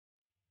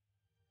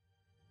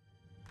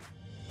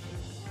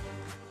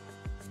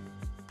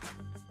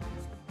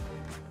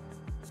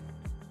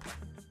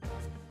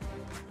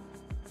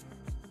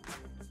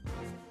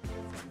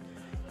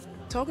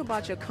Talk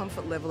about your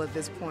comfort level at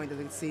this point of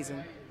the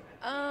season.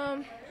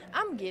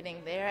 I'm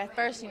getting there. At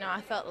first,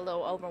 I felt a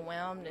little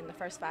overwhelmed in the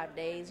first 5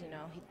 days.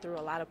 He threw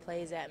a lot of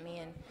plays at me,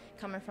 and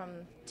coming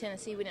from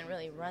Tennessee, we didn't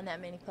really run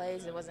that many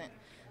plays. It wasn't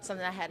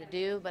something I had to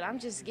do, but I'm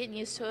just getting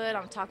used to it.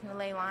 I'm talking to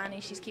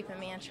Leilani. She's keeping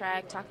me on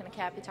track, talking to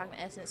Cappy, talking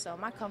to Essence, so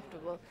my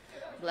comfortable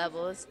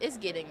level is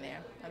getting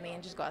there.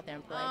 Just go out there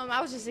and play. I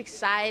was just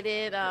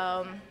excited.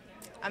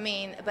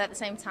 But at the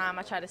same time,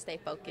 I try to stay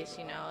focused,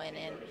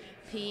 and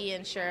P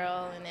and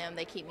Cheryl and them,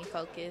 they keep me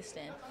focused,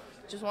 and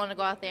just want to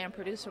go out there and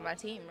produce for my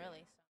team, really.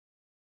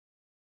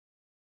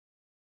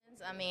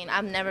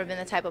 I've never been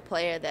the type of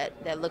player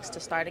that looks to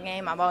start a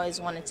game. I've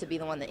always wanted to be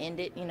the one to end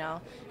it,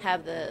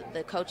 have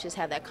the coaches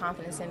have that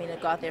confidence in me to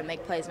go out there and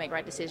make plays, make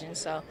right decisions.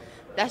 So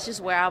that's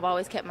just where I've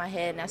always kept my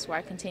head, and that's where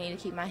I continue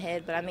to keep my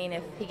head. But,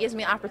 if he gives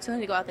me an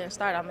opportunity to go out there and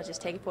start, I'm going to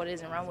just take it for what it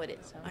is and run with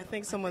it. So. I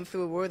think someone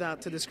threw a word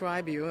out to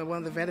describe you, and one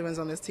of the veterans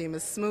on this team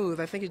is Smooth.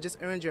 I think you just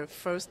earned your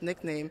first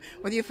nickname.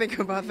 What do you think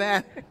about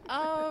that?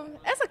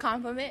 That's a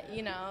compliment,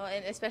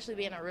 and especially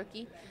being a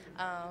rookie.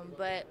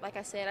 But like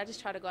I said, I just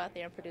try to go out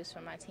there and produce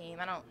for my team.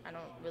 I don't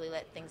really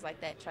let things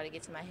like that try to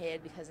get to my head,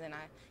 because then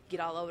I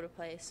get all over the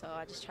place. So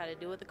I just try to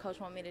do what the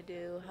coach wants me to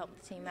do, help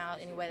the team out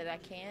any way that I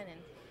can, and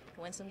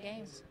win some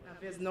games. Now,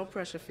 there's no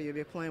pressure for you.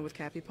 You're playing with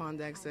Cappy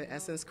Pondexter,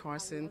 Essence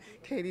Carson,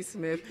 Katie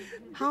Smith.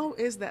 How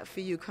is that for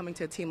you coming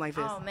to a team like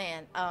this? Oh,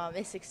 man,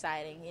 it's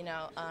exciting.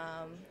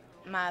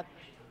 My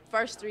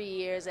first 3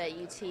 years at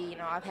UT,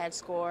 I've had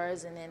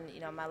scores, and then,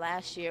 my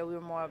last year we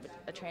were more of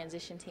a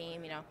transition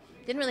team.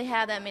 Didn't really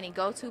have that many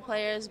go-to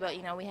players, but,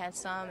 we had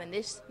some. And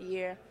this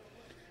year,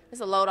 it's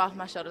a load off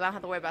my shoulders. I don't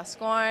have to worry about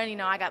scoring.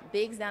 I got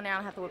bigs down there. I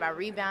don't have to worry about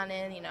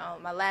rebounding.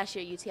 My last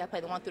year at UT, I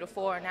played the 1 through the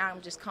 4, and now I'm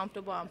just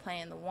comfortable. I'm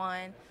playing the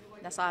 1.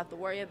 That's all I have to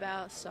worry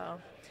about. So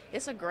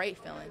it's a great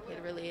feeling.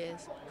 It really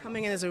is.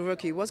 Coming in as a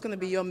rookie, what's going to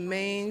be your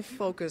main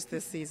focus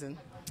this season?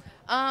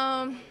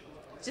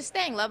 Just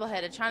staying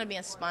level-headed, trying to be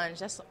a sponge.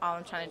 That's all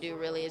I'm trying to do,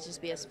 really, is just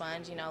be a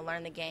sponge,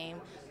 learn the game,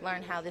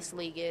 learn how this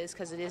league is,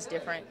 because it is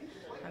different.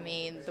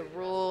 The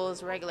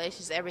rules,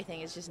 regulations,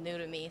 everything is just new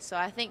to me. So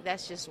I think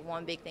that's just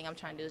one big thing I'm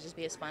trying to do, is just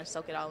be a sponge,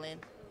 soak it all in.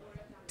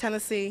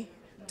 Tennessee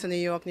to New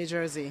York, New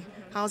Jersey.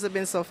 How's it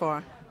been so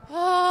far?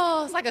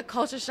 Oh, it's like a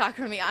culture shock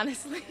for me,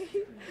 honestly.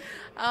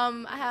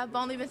 I have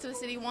only been to the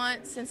city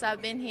once since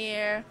I've been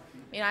here.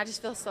 I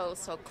just feel so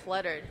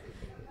cluttered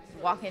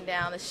walking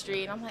down the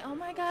street. I'm like, oh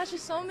my gosh,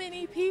 there's so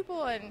many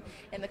people, and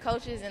the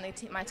coaches and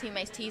my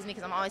teammates tease me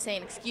because I'm always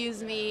saying,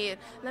 excuse me,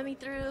 let me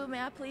through,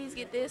 may I please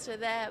get this or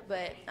that,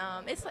 but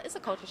it's a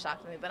culture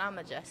shock for me, but I'm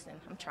adjusting,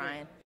 I'm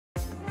trying.